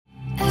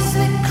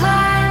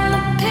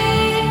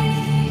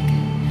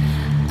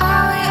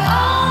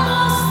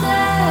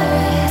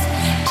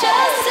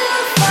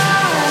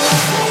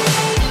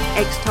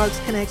Talks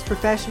connects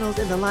professionals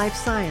in the life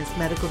science,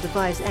 medical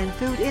device, and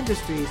food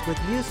industries with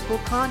useful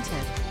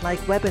content like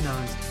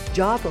webinars,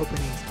 job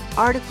openings,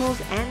 articles,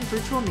 and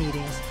virtual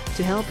meetings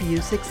to help you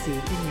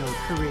succeed in your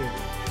career.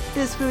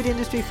 This food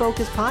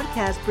industry-focused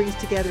podcast brings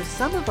together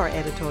some of our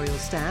editorial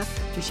staff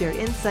to share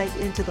insights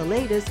into the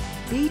latest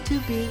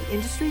B2B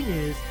industry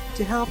news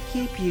to help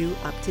keep you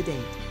up to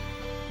date.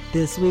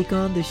 This week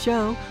on the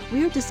show,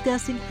 we are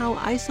discussing how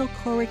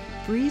isochloric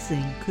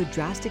freezing could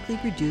drastically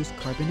reduce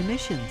carbon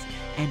emissions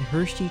and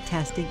Hershey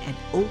testing an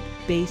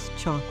oat-based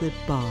chocolate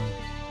bar.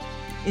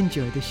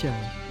 Enjoy the show.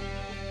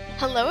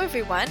 Hello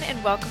everyone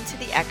and welcome to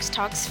the X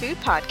Talks Food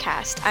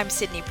Podcast. I'm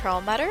Sydney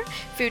Perlmutter,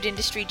 food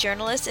industry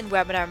journalist and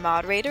webinar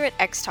moderator at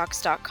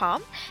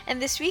xtalks.com,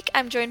 and this week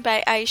I'm joined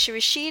by Aisha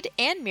Rashid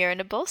and Mira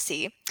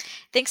Nabulsi.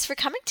 Thanks for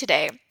coming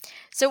today.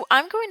 So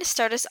I'm going to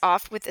start us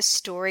off with a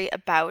story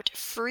about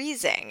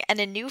freezing and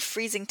a new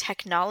freezing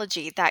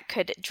technology that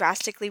could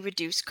drastically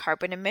reduce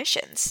carbon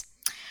emissions.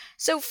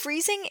 So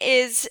freezing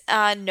is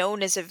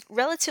known as a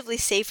relatively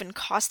safe and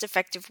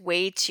cost-effective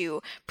way to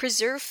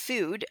preserve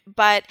food,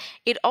 but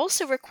it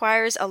also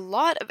requires a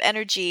lot of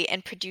energy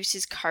and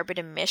produces carbon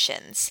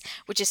emissions,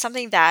 which is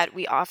something that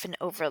we often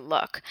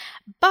overlook.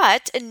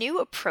 But a new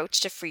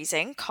approach to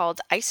freezing, called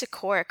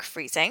isochoric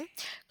freezing,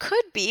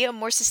 could be a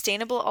more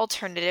sustainable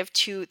alternative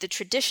to the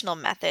traditional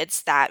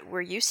methods that we're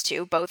used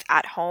to, both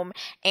at home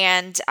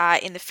and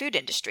in the food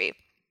industry.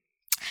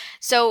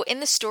 So in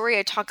the story,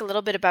 I talk a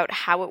little bit about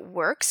how it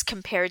works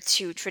compared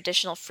to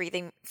traditional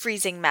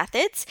freezing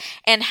methods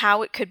and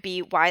how it could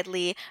be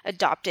widely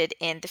adopted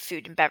in the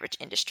food and beverage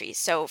industry.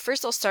 So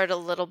first, I'll start a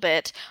little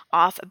bit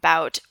off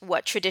about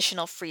what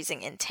traditional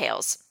freezing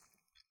entails.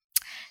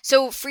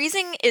 So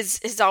freezing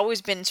has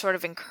always been sort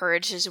of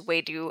encouraged as a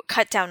way to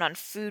cut down on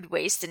food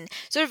waste and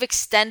sort of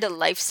extend a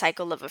life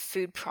cycle of a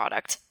food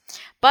product.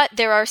 But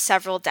there are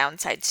several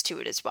downsides to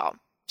it as well.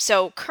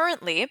 So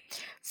currently,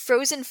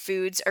 frozen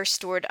foods are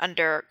stored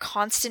under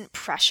constant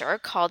pressure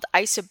called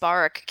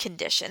isobaric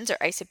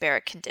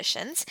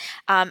conditions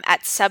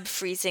at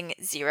sub-freezing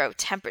zero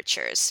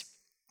temperatures.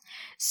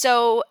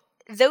 So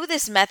though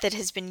this method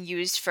has been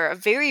used for a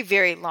very,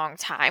 very long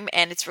time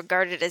and it's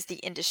regarded as the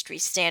industry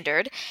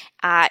standard,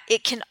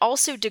 it can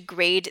also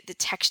degrade the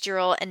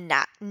textural and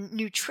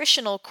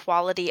nutritional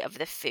quality of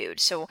the food.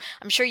 So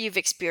I'm sure you've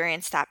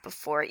experienced that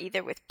before,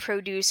 either with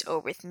produce or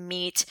with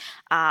meat.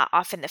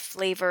 Often the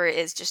flavor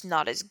is just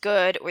not as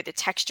good or the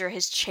texture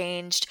has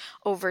changed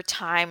over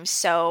time.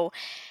 So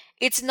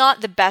it's not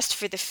the best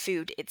for the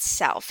food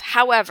itself.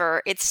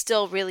 However, it's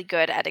still really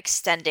good at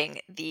extending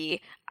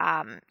the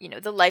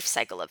life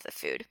cycle of the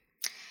food.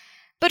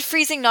 But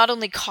freezing not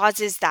only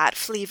causes that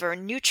flavor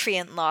and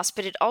nutrient loss,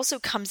 but it also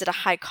comes at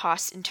a high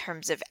cost in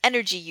terms of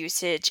energy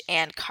usage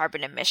and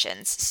carbon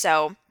emissions.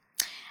 So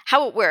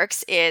how it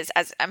works is,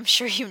 as I'm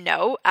sure you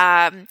know,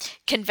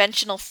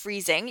 conventional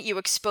freezing, you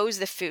expose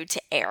the food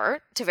to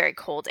air, to very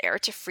cold air,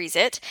 to freeze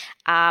it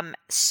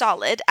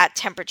solid at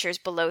temperatures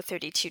below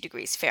 32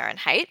 degrees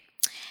Fahrenheit.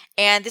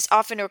 And this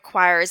often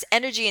requires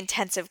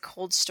energy-intensive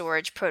cold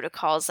storage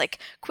protocols like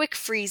quick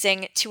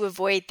freezing to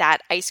avoid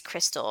that ice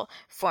crystal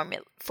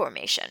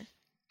formation.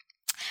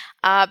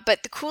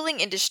 But the cooling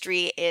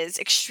industry is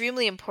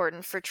extremely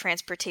important for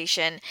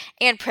transportation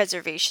and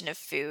preservation of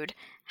food.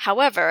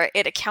 However,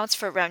 it accounts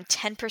for around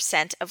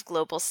 10% of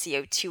global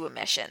CO2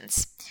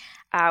 emissions,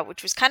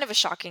 which was kind of a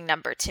shocking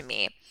number to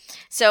me.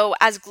 So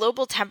as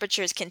global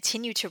temperatures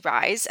continue to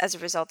rise as a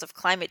result of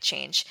climate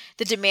change,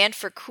 the demand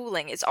for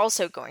cooling is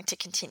also going to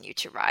continue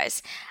to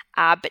rise.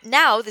 But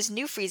now this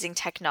new freezing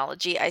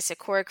technology,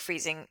 isochoric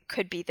freezing,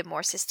 could be the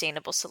more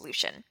sustainable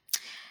solution.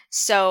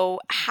 So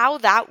how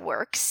that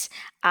works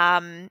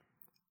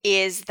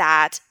is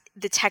that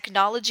the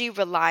technology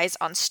relies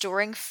on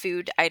storing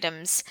food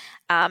items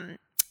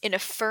in a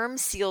firm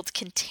sealed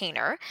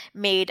container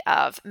made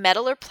of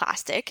metal or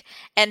plastic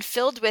and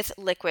filled with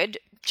liquid,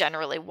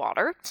 generally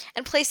water,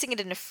 and placing it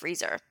in a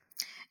freezer.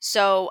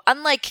 So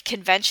unlike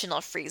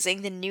conventional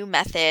freezing, the new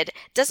method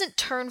doesn't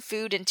turn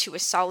food into a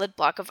solid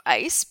block of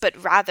ice,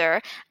 but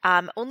rather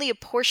only a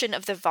portion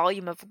of the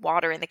volume of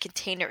water in the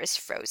container is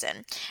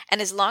frozen. And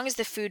as long as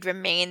the food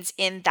remains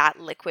in that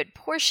liquid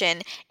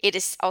portion, it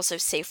is also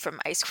safe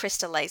from ice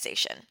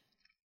crystallization.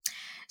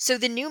 So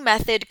the new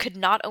method could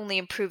not only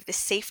improve the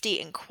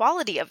safety and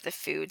quality of the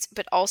foods,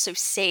 but also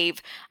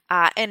save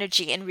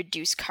energy and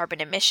reduce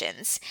carbon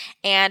emissions.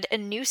 And a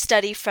new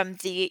study from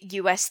the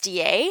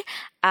USDA,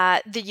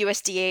 the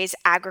USDA's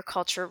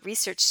Agricultural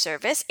Research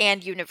Service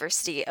and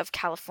University of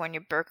California,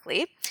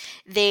 Berkeley,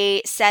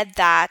 they said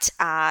that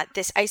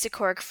this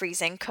isochoric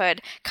freezing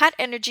could cut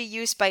energy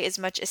use by as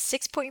much as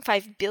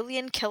 6.5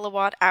 billion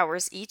kilowatt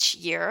hours each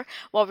year,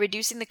 while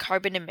reducing the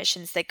carbon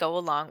emissions that go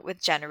along with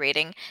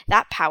generating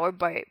that power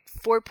by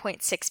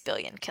 4.6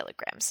 billion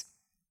kilograms.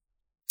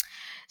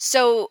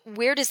 So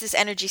where does this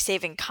energy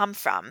saving come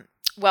from?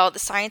 Well, the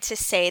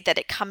scientists say that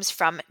it comes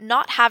from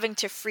not having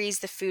to freeze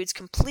the foods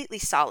completely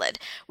solid,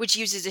 which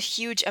uses a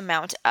huge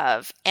amount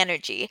of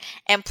energy.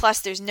 And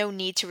plus, there's no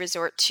need to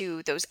resort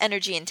to those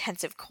energy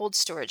intensive cold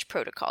storage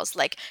protocols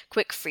like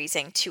quick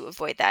freezing to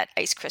avoid that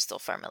ice crystal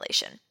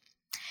formulation.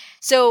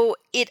 So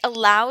it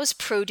allows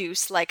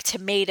produce like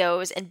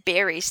tomatoes and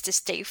berries to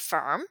stay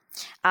firm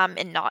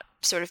and not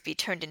sort of be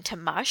turned into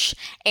mush.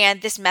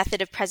 And this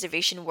method of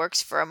preservation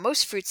works for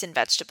most fruits and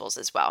vegetables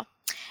as well.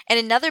 And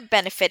another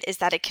benefit is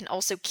that it can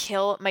also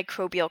kill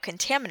microbial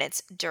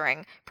contaminants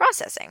during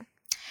processing.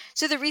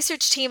 So the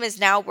research team is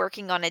now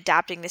working on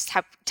adapting this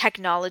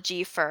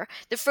technology for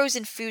the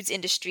frozen foods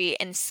industry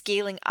and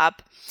scaling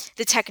up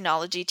the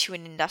technology to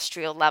an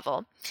industrial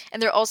level.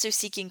 And they're also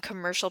seeking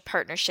commercial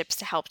partnerships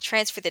to help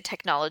transfer the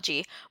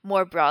technology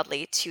more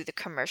broadly to the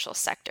commercial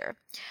sector.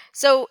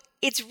 So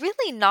it's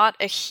really not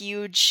a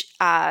huge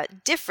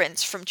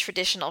difference from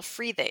traditional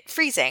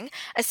freezing,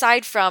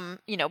 aside from,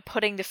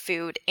 putting the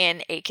food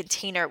in a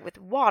container with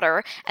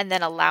water and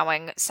then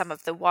allowing some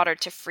of the water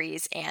to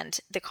freeze and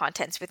the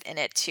contents within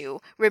it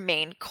to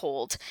remain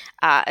cold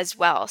as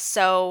well.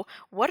 So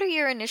what are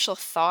your initial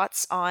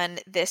thoughts on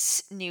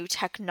this new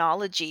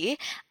technology?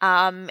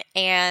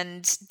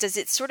 And does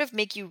it sort of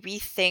make you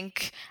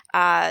rethink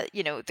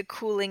the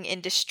cooling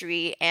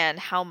industry and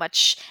how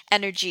much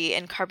energy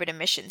and carbon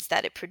emissions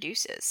that it produces?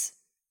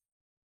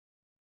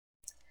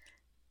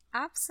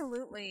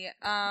 Absolutely.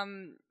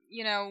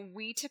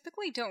 We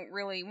typically don't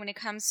really, when it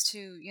comes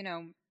to,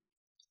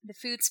 the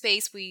food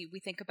space,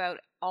 we think about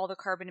all the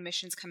carbon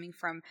emissions coming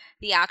from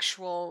the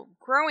actual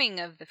growing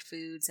of the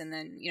foods and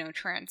then,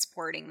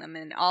 transporting them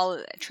and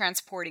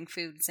transporting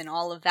foods and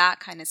all of that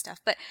kind of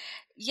stuff. But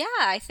yeah,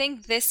 I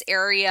think this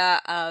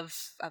area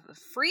of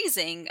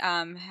freezing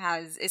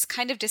is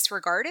kind of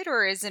disregarded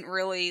or isn't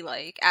really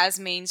like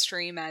as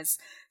mainstream as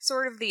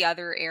sort of the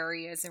other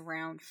areas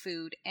around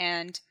food.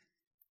 And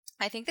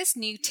I think this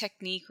new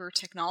technique or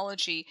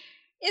technology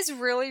is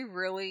really,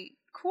 really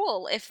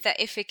cool if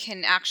it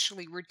can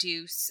actually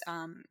reduce,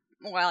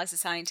 as the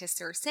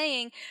scientists are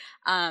saying,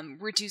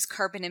 reduce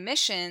carbon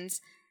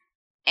emissions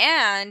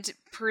and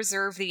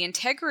preserve the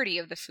integrity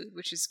of the food,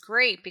 which is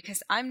great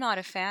because I'm not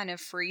a fan of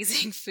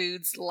freezing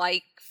foods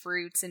like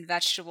fruits and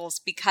vegetables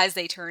because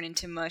they turn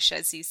into mush,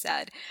 as you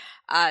said.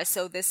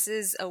 So this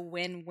is a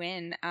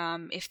win-win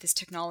if this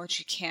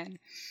technology can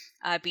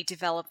be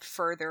developed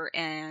further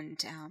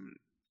and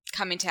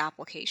come into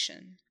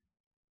application.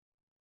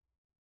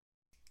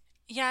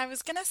 Yeah, I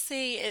was gonna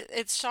say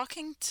it's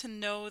shocking to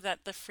know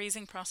that the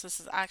freezing process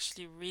is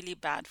actually really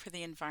bad for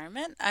the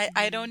environment.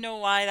 I don't know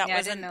why that Yeah, I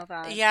wasn't. didn't know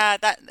that. Yeah,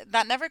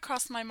 that never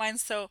crossed my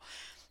mind. So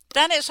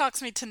then it shocks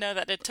me to know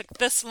that it took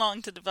this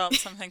long to develop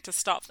something to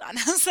stop that.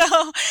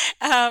 So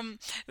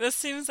this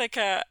seems like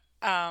a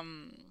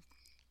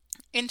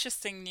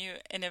interesting new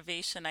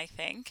innovation, I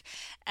think,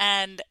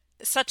 and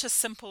such a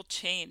simple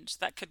change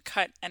that could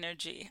cut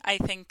energy. I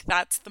think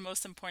that's the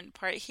most important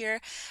part here.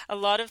 A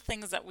lot of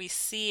things that we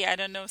see, I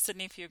don't know,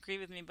 Sydney, if you agree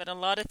with me, but a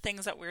lot of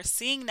things that we're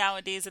seeing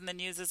nowadays in the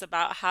news is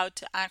about how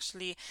to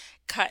actually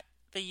cut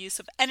the use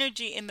of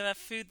energy in the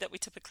food that we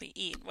typically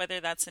eat, whether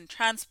that's in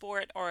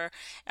transport or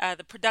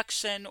the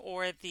production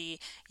or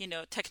the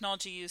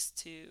technology used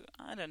to,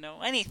 I don't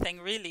know, anything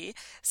really.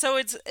 So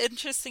it's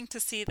interesting to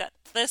see that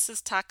this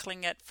is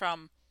tackling it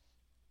from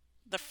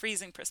the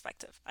freezing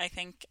perspective. I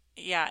think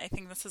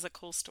this is a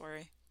cool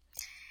story.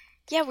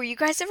 Yeah, were you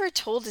guys ever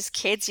told as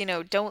kids,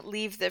 don't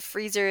leave the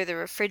freezer, the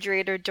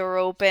refrigerator door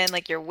open,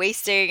 like you're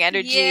wasting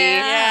energy?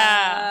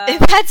 Yeah.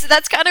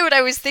 That's kind of what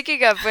I was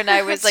thinking of when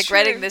I was like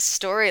reading this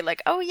story,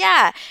 like, oh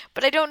yeah,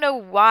 but I don't know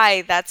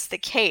why that's the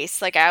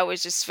case. Like I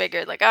always just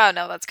figured like, oh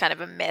no, that's kind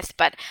of a myth.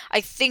 But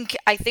I think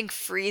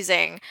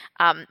freezing,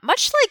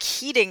 much like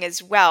heating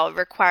as well,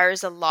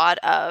 requires a lot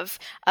of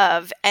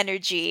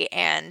energy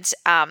and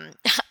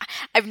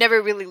I've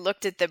never really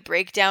looked at the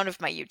breakdown of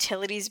my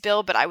utilities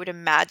bill, but I would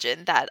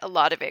imagine that a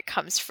lot of it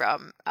comes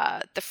from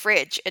the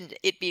fridge and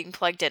it being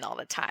plugged in all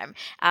the time,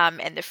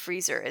 and the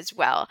freezer as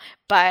well.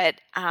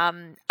 But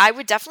I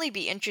would definitely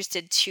be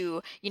interested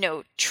to,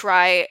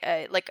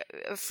 try like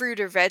a fruit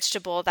or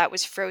vegetable that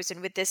was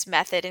frozen with this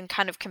method and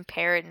kind of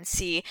compare it and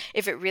see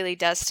if it really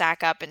does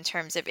stack up in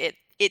terms of it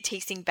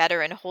tasting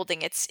better and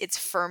holding its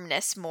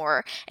firmness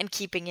more and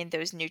keeping in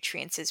those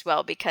nutrients as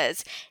well.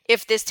 Because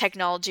if this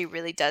technology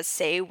really does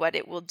say what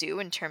it will do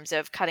in terms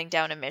of cutting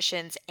down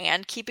emissions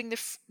and keeping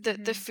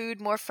the food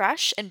more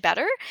fresh and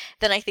better,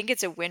 then I think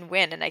it's a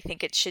win-win and I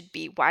think it should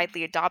be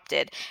widely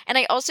adopted. And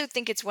I also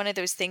think it's one of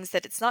those things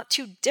that it's not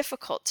too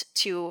difficult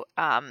to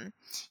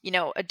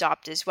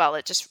adopt as well.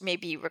 It just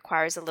maybe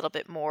requires a little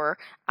bit more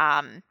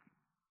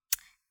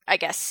I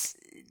guess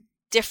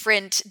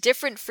different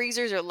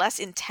freezers or less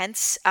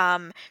intense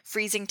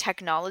freezing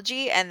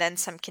technology, and then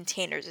some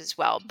containers as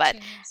well. But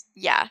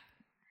yeah,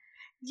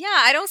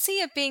 I don't see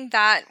it being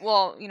that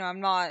well.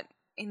 I'm not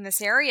in this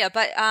area,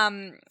 but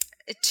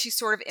to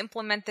sort of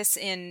implement this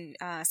in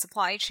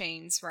supply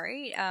chains,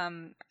 right?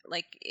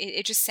 Like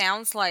it just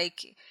sounds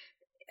like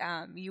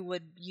you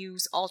would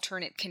use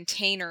alternate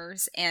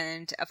containers,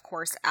 and of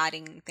course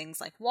adding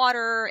things like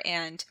water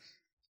and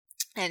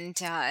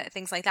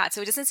things like that.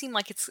 So it doesn't seem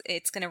like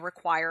it's going to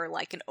require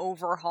like an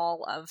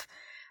overhaul of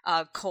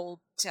cold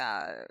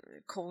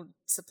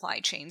supply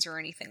chains or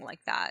anything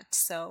like that.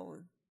 So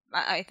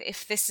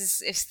if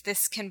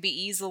this can be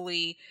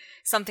easily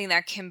something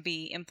that can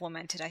be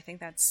implemented, I think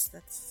that's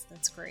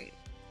great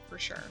for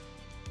sure.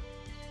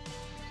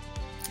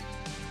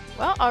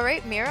 Well, all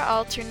right, Mira,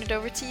 I'll turn it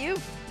over to you.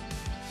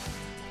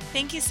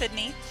 Thank you,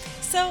 Sydney.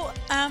 So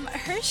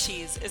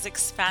Hershey's is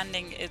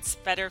expanding its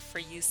Better For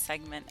You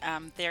segment.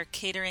 They're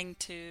catering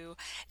to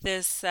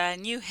this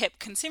new hip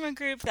consumer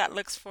group that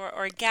looks for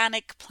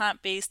organic,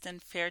 plant-based,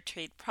 and fair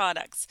trade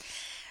products.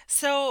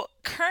 So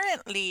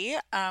currently,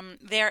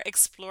 they're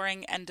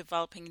exploring and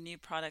developing new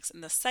products in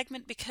this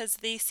segment because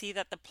they see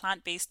that the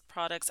plant-based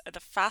products are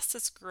the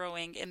fastest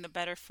growing in the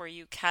Better For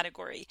You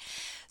category.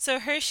 So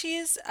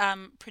Hershey's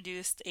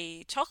produced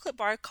a chocolate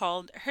bar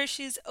called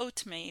Hershey's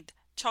Oatmade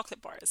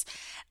chocolate bars,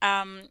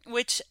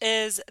 which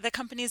is the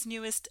company's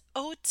newest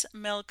oat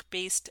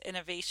milk-based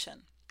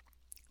innovation.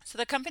 So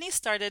the company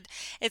started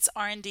its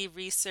R&D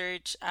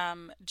research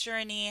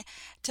journey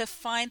to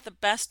find the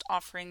best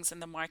offerings in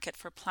the market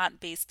for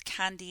plant-based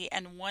candy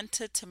and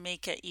wanted to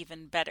make it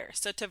even better.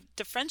 So to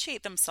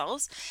differentiate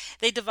themselves,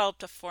 they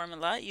developed a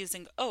formula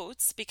using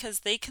oats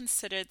because they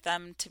considered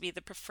them to be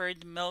the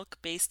preferred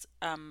milk-based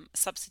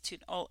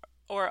substitute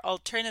or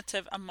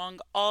alternative among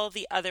all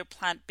the other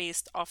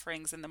plant-based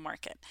offerings in the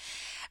market.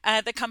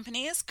 The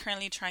company is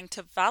currently trying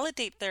to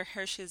validate their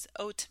Hershey's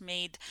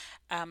Oat-made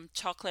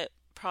chocolate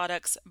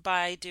products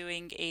by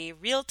doing a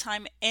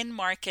real-time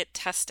in-market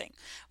testing,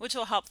 which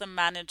will help them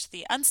manage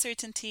the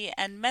uncertainty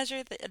and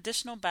measure the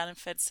additional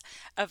benefits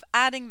of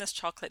adding this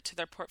chocolate to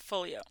their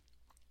portfolio.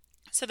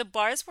 So the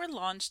bars were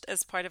launched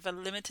as part of a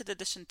limited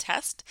edition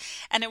test,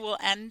 and it will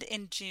end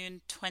in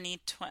June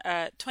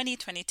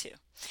 2022.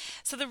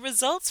 So the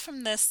results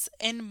from this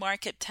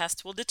in-market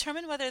test will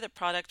determine whether the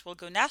product will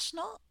go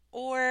national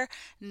or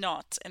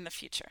not in the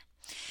future.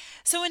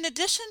 So in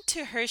addition,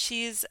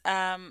 Hershey's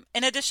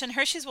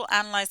will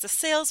analyze the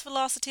sales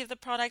velocity of the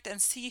product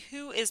and see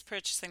who is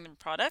purchasing the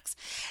products.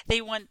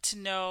 They want to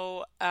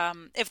know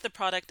if the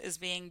product is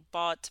being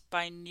bought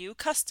by new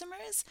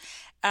customers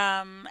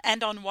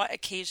and on what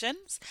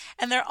occasions.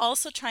 And they're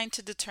also trying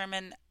to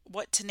determine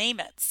what to name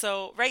it.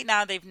 So right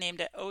now they've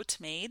named it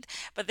Oatmade,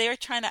 but they're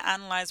trying to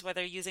analyze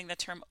whether using the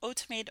term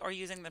Oatmade or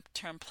using the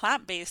term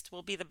plant-based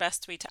will be the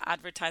best way to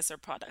advertise their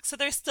product. So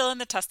they're still in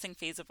the testing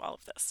phase of all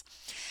of this.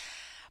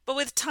 But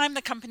with time,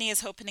 the company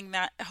is hoping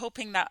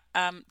that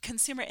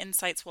consumer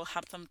insights will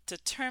help them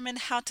determine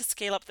how to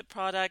scale up the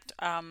product,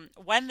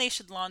 when they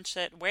should launch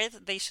it, where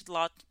they should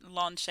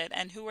launch it,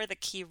 and who are the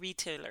key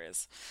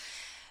retailers.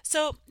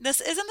 So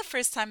this isn't the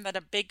first time that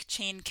a big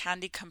chain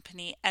candy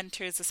company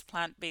enters this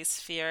plant-based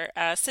sphere.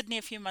 Sydney,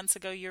 a few months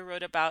ago, you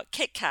wrote about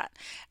Kit Kat,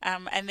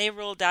 and they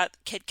rolled out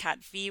Kit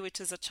Kat V,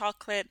 which is a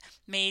chocolate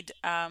made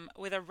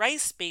with a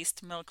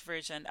rice-based milk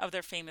version of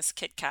their famous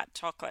Kit Kat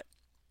chocolate.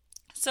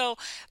 So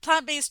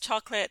plant-based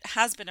chocolate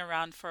has been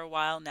around for a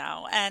while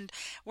now, and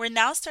we're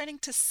now starting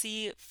to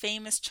see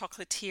famous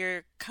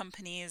chocolatier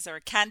companies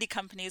or candy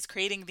companies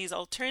creating these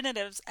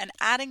alternatives and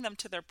adding them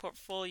to their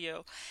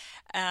portfolio,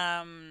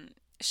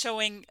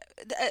 showing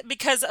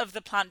because of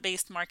the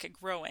plant-based market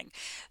growing.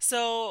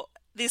 So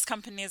these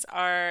companies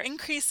are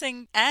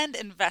increasing and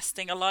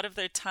investing a lot of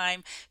their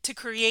time to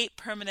create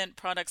permanent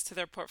products to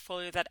their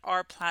portfolio that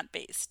are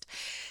plant-based.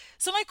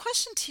 So my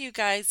question to you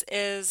guys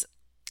is,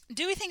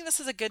 do we think this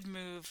is a good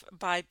move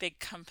by big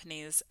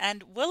companies?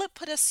 And will it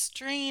put a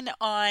strain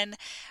on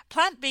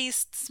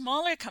plant-based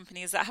smaller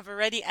companies that have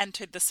already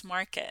entered this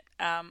market?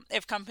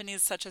 If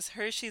companies such as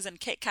Hershey's and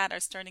Kit Kat are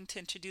starting to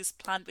introduce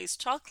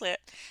plant-based chocolate,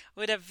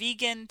 would a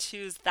vegan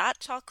choose that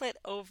chocolate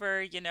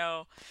over,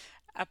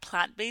 a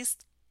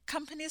plant-based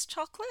company's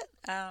chocolate?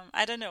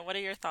 I don't know. What are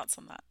your thoughts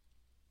on that?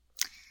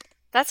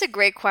 That's a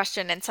great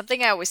question, and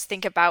something I always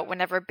think about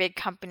whenever big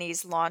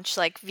companies launch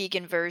like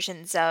vegan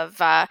versions of,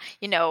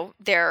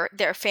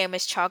 their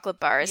famous chocolate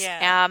bars.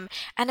 Yeah.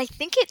 And I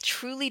think it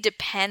truly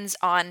depends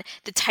on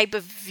the type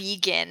of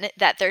vegan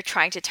that they're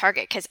trying to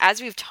target. Because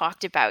as we've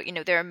talked about,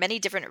 there are many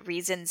different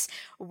reasons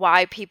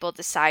why people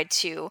decide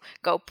to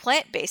go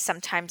plant-based.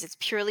 Sometimes it's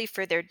purely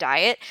for their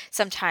diet.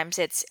 Sometimes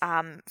it's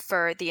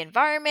for the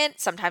environment.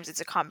 Sometimes it's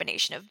a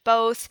combination of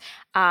both.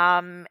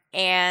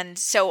 And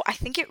so I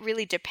think it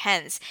really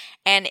depends.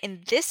 And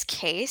in this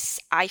case,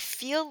 I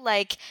feel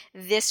like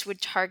this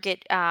would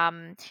target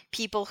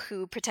people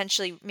who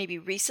potentially maybe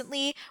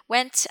recently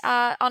went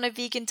on a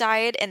vegan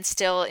diet and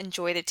still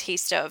enjoy the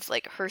taste of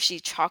like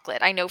Hershey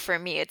chocolate. I know for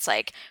me, it's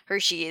like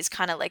Hershey is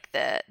kind of like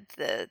the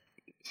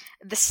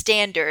the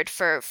standard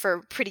for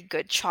pretty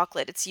good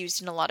chocolate. It's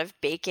used in a lot of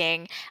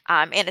baking,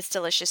 and it's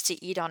delicious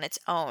to eat on its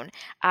own.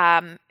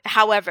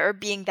 However,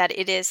 being that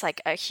it is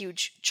like a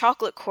huge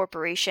chocolate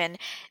corporation,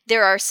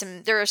 there are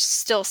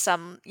still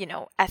some,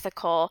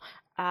 ethical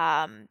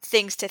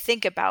things to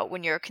think about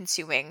when you're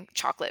consuming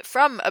chocolate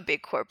from a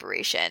big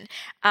corporation.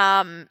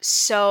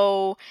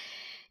 So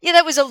yeah,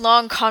 that was a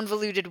long,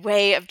 convoluted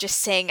way of just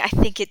saying I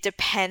think it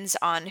depends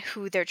on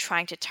who they're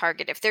trying to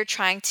target. If they're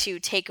trying to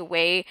take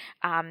away,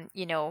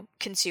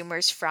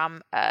 consumers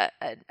from a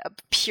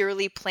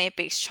purely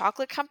plant-based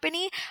chocolate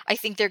company, I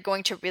think they're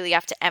going to really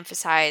have to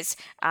emphasize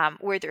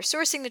where they're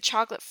sourcing the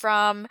chocolate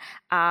from,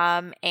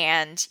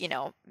 and,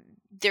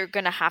 they're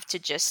going to have to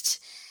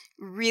just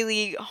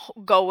really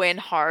go in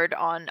hard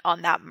on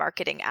that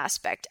marketing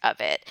aspect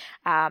of it.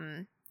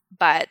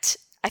 But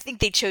I think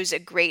they chose a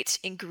great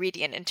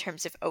ingredient in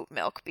terms of oat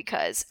milk,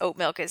 because oat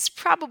milk is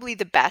probably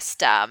the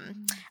best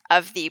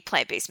of the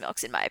plant-based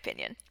milks, in my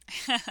opinion.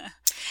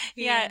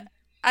 Yeah.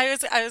 I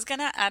was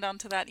gonna add on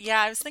to that. Yeah,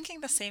 I was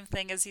thinking the same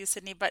thing as you,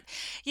 Sydney. But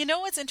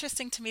what's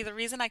interesting to me, the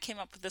reason I came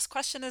up with this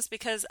question is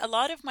because a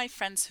lot of my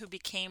friends who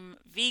became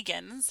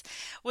vegans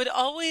would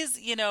always,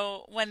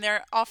 when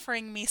they're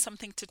offering me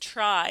something to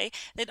try,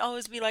 they'd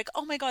always be like,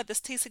 "Oh my God, this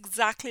tastes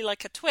exactly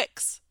like a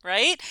Twix,"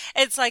 right?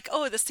 It's like,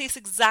 "Oh, this tastes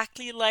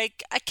exactly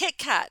like a Kit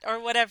Kat or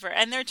whatever,"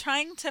 and they're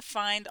trying to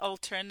find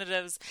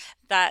alternatives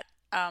that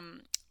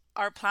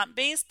are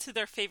plant-based to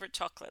their favorite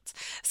chocolates.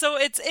 So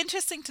it's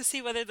interesting to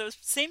see whether those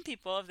same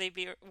people, if they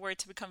were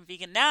to become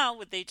vegan now,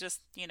 would they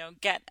just,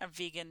 get a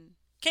vegan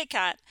Kit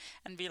Kat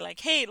and be like,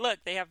 "Hey,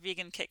 look, they have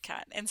vegan Kit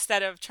Kat,"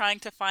 instead of trying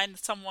to find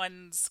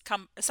someone's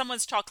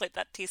chocolate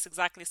that tastes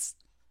exactly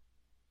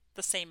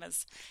the same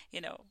as,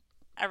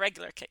 a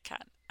regular Kit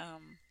Kat.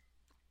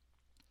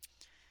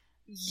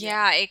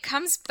 Yeah, it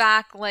comes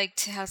back like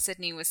to how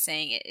Sydney was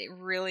saying, it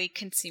really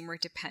consumer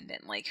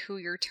dependent, like who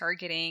you're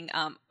targeting.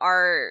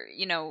 Are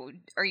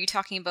you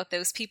talking about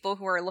those people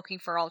who are looking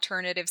for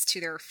alternatives to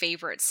their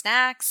favorite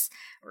snacks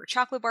or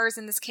chocolate bars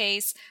in this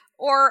case?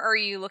 Or are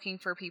you looking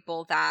for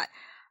people that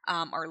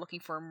are looking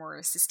for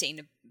more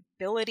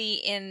sustainability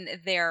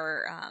in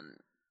their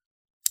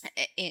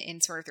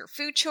in sort of their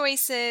food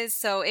choices?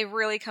 So it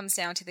really comes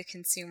down to the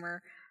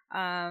consumer.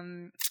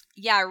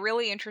 Yeah,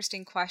 really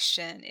interesting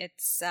question.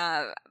 It's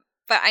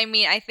but I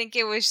mean, I think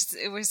it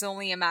was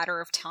only a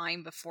matter of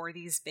time before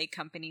these big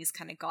companies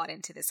kind of got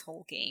into this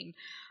whole game.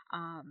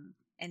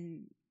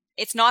 And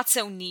it's not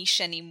so niche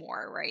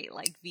anymore, right?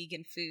 Like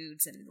vegan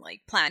foods and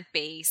like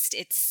plant-based.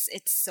 It's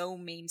so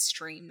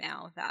mainstream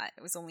now that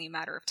it was only a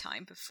matter of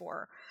time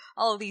before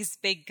all of these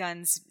big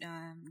guns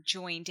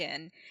joined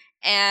in.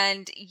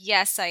 And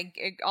yes, I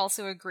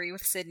also agree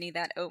with Sydney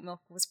that oat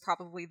milk was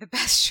probably the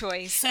best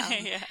choice.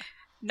 Yeah.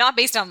 Not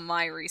based on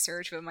my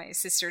research, but my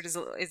sister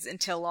is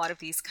into a lot of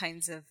these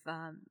kinds of,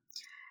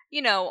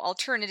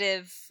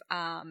 alternative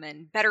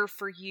and better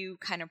for you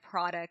kind of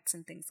products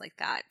and things like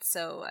that.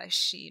 So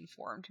she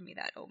informed me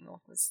that oat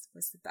milk was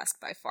the best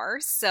by far.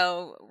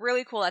 So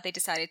really cool that they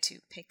decided to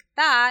pick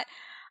that.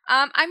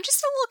 I'm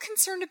just a little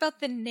concerned about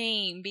the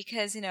name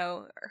because,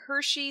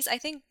 Hershey's, I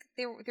think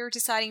they were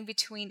deciding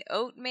between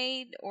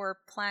oat-made or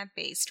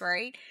plant-based,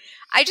 right?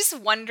 I just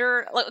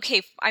wonder, like,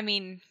 okay, I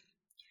mean,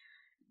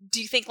 do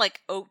you think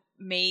like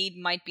oat-made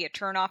might be a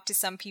turnoff to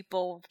some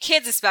people,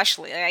 kids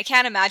especially? Like, I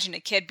can't imagine a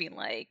kid being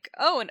like,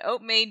 "Oh, an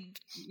oat-made,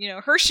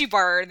 Hershey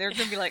bar," and they're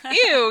gonna be like,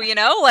 "Ew,"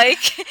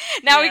 like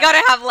now we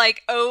gotta have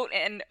like oat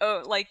and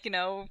oat, like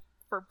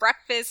for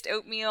breakfast,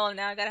 oatmeal, and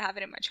now I gotta have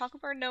it in my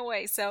chocolate bar. No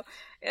way. So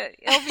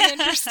it'll be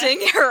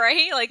interesting,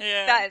 right? Like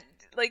that,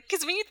 like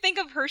because when you think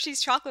of Hershey's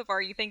chocolate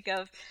bar, you think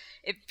of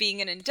it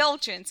being an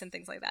indulgence and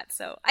things like that.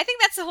 So I think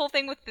that's the whole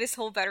thing with this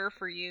whole better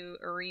for you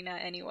arena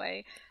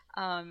anyway.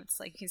 It's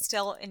like you can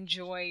still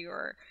enjoy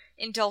your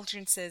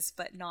indulgences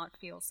but not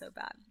feel so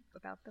bad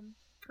about them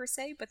per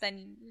se. But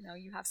then,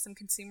 you have some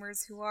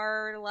consumers who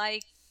are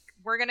like,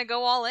 we're going to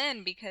go all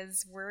in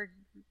because we're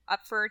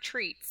up for a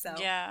treat. So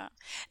yeah.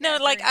 No,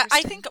 like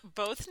I think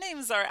both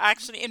names are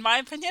actually, in my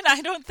opinion,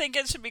 I don't think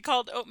it should be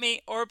called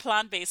oat-made or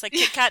plant-based. Like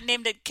Kit Kat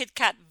named it Kit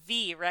Kat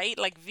V, right?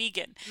 Like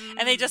vegan.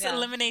 And they just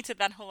eliminated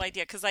that whole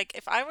idea. Because like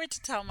if I were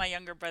to tell my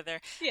younger brother,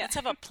 let's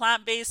have a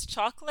plant-based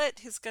chocolate,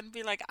 he's going to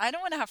be like, "I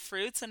don't want to have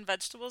fruits and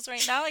vegetables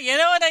right now." You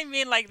know what I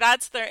mean? Like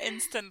that's their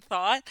instant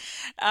thought.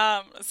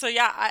 So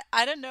yeah,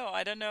 I don't know.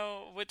 I don't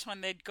know which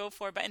one they'd go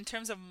for. But in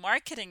terms of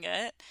marketing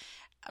it,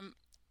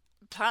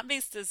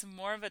 plant-based is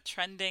more of a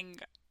trending,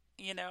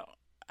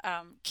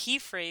 key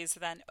phrase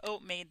than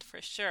oat-made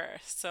for sure.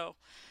 So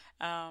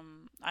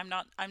I'm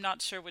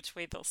not sure which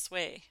way they'll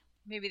sway.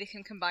 Maybe they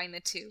can combine the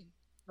two,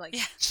 like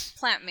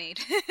plant-made.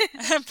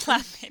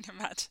 Plant-made,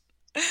 imagine.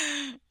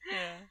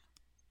 Yeah.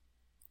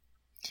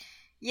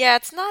 Yeah,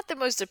 it's not the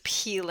most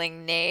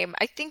appealing name.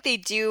 I think they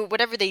do,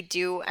 whatever they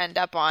do end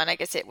up on, I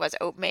guess it was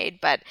Oatmade,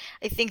 but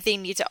I think they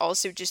need to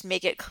also just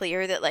make it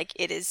clear that like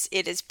it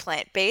is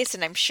plant-based,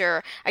 and I'm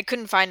sure I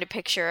couldn't find a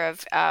picture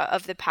of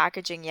the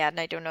packaging yet, and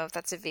I don't know if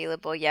that's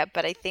available yet,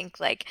 but I think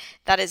like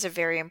that is a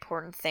very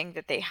important thing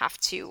that they have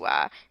to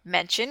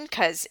mention,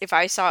 because if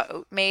I saw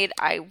Oatmade,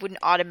 I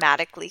wouldn't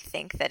automatically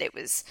think that it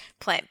was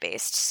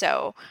plant-based.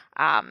 So,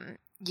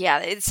 yeah,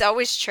 it's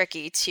always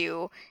tricky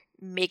to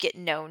make it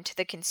known to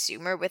the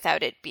consumer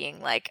without it being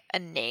like a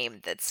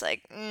name that's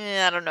like,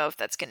 I don't know if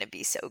that's going to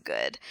be so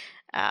good.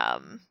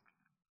 Um,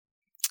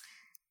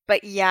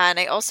 but yeah, and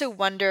I also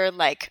wonder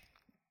like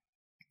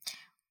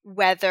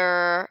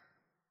whether,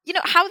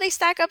 how they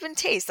stack up in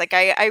taste. Like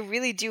I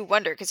really do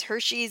wonder, because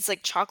Hershey's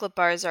like chocolate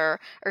bars are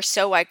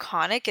so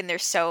iconic, and they're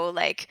so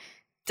like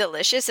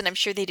delicious, and I'm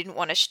sure they didn't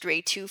want to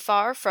stray too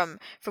far from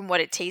what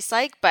it tastes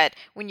like. But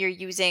when you're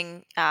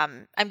using,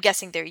 I'm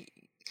guessing they're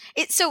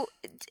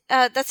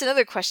that's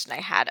another question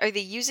I had. Are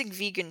they using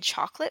vegan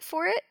chocolate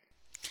for it?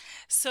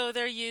 So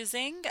they're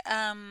using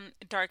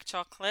dark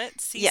chocolate,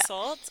 sea Yeah.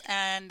 salt,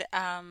 and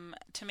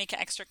to make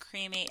it extra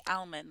creamy,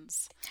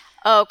 almonds.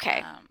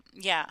 Okay.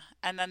 Yeah,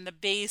 and then the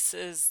base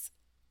is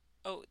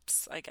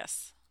oats, I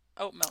guess,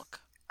 oat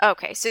milk.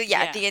 Okay. So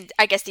yeah, Yeah,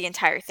 I guess the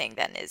entire thing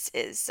then is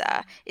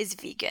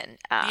vegan.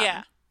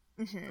 yeah,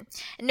 Mhm.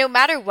 No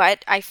matter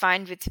what, I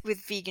find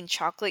with vegan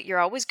chocolate, you're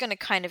always going to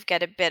kind of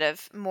get a bit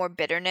of more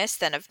bitterness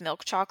than of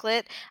milk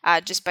chocolate,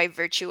 just by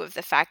virtue of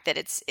the fact that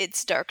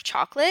it's dark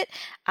chocolate.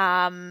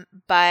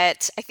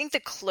 But I think the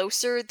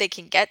closer they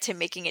can get to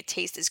making it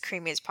taste as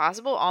creamy as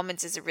possible,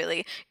 almonds is a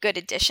really good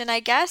addition,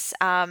 I guess.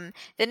 Then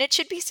it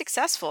should be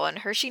successful, and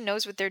Hershey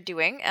knows what they're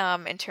doing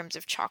in terms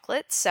of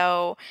chocolate.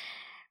 So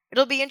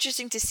it'll be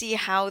interesting to see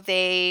how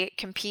they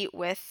compete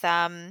with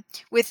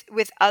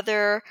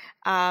other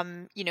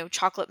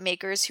chocolate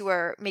makers who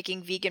are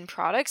making vegan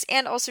products,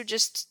 and also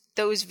just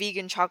those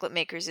vegan chocolate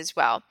makers as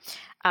well.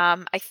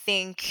 I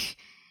think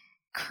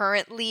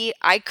currently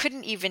I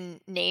couldn't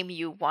even name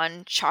you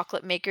one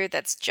chocolate maker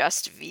that's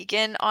just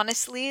vegan,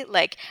 honestly.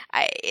 Like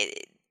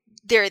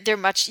they're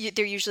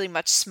usually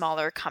much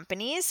smaller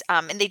companies,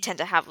 and they tend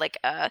to have like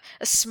a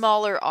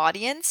smaller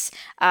audience,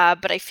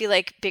 but I feel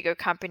like bigger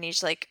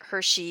companies like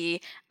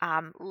Hershey,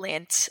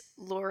 Lindt,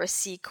 Laura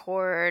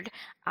Secord,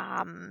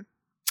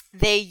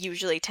 they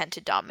usually tend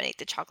to dominate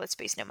the chocolate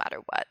space no matter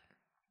what.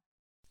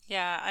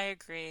 yeah, I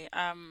agree.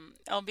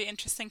 It'll be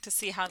interesting to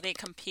see how they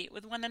compete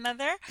with one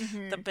another, the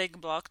Hmm.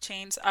 big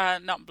blockchains,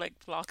 not big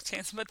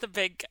blockchains, but the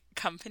big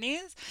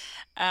companies.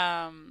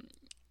 Um,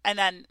 and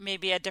then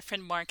maybe a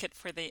different market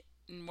for the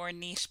more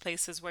niche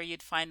places where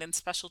you'd find in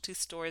specialty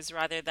stores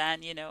rather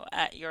than,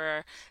 at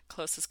your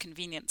closest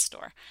convenience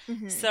store.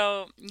 Hmm.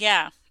 So,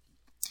 yeah,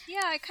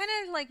 Yeah, I kind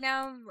of like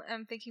now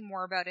I'm thinking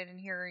more about it and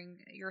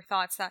hearing your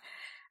thoughts that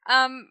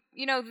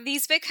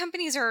these big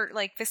companies are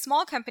like the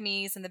small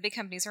companies and the big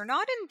companies are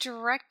not in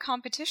direct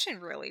competition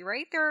really,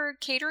 right? They're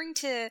catering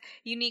to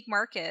unique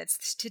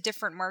markets, to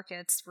different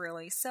markets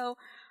really. So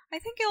I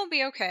think it'll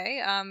be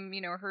okay.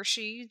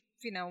 Hershey,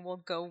 will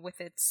go with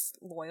its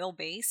loyal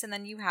base, and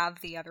then you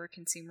have the other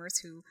consumers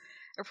who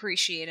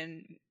appreciate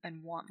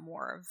and want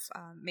more of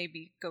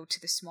maybe go to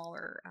the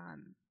smaller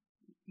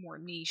more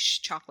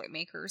niche chocolate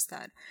makers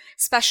that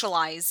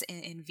specialize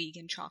in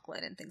vegan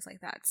chocolate and things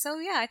like that. So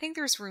yeah, I think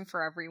there's room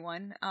for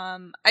everyone.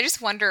 I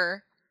just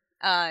wonder.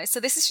 So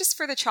this is just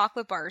for the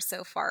chocolate bars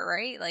so far,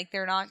 right? Like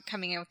they're not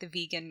coming out with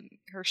the vegan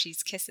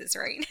Hershey's Kisses,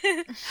 right?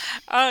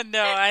 Oh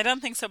no, I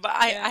don't think so, but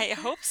Yeah. I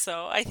hope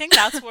so. I think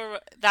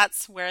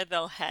that's where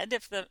they'll head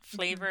if the Mhm.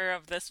 flavor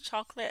of this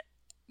chocolate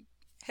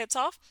hits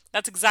off.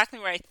 That's exactly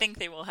where I think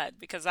they will head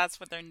because that's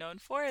what they're known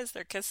for is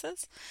their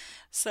kisses.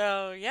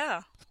 So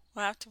yeah,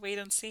 we'll have to wait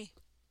and see.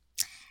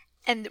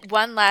 And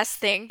one last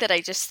thing that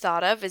I just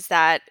thought of is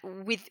that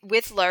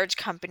with large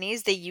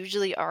companies, they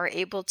usually are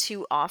able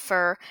to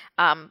offer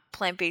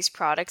plant-based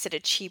products at a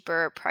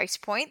cheaper price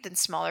point than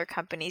smaller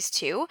companies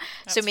too.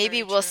 So That's maybe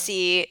very we'll true.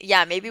 see,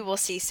 yeah, maybe we'll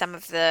see some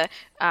of the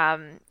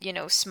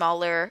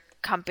smaller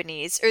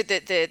companies, or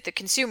the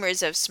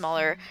consumers of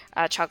smaller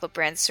chocolate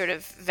brands sort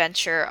of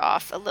venture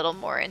off a little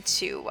more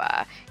into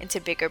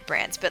bigger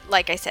brands. But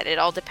like I said, it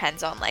all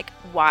depends on like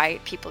why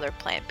people are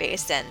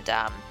plant-based, and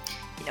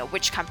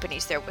which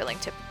companies they're willing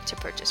to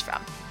purchase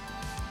from.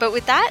 But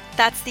with that,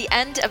 that's the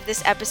end of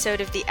this episode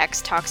of the X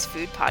Talks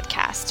Food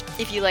Podcast.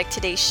 If you like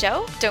today's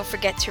show, don't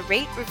forget to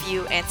rate,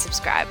 review, and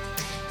subscribe.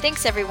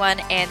 Thanks,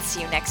 everyone, and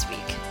see you next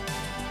week.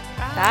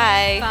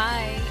 Bye. Bye.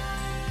 Bye.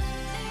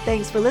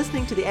 Thanks for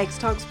listening to the X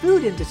Talks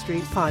Food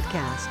Industry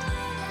Podcast.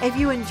 If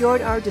you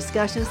enjoyed our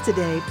discussions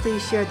today,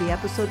 please share the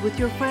episode with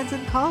your friends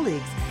and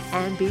colleagues,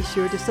 and be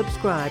sure to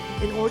subscribe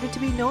in order to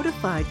be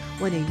notified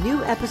when a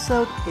new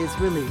episode is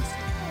released.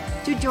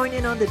 To join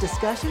in on the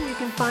discussion, you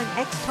can find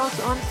X Talks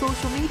on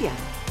social media,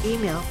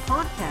 email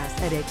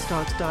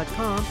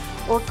podcast@xtalks.com,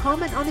 or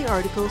comment on the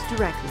articles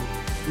directly.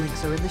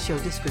 Links are in the show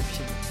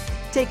description.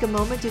 Take a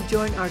moment to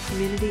join our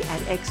community at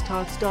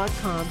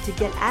xtalks.com to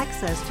get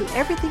access to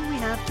everything we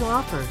have to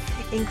offer,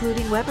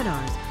 including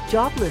webinars,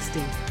 job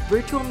listings,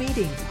 virtual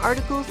meetings,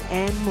 articles,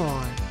 and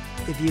more.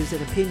 The views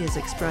and opinions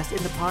expressed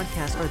in the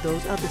podcast are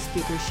those of the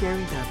speakers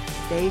sharing them.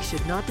 They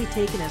should not be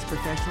taken as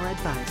professional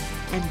advice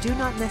and do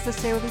not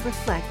necessarily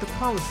reflect the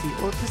policy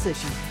or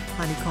position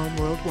Honeycomb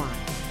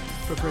Worldwide.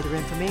 For further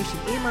information,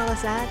 email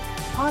us at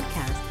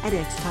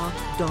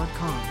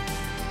podcast@xtalk.com.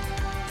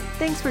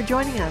 Thanks for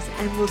joining us,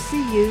 and we'll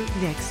see you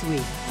next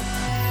week.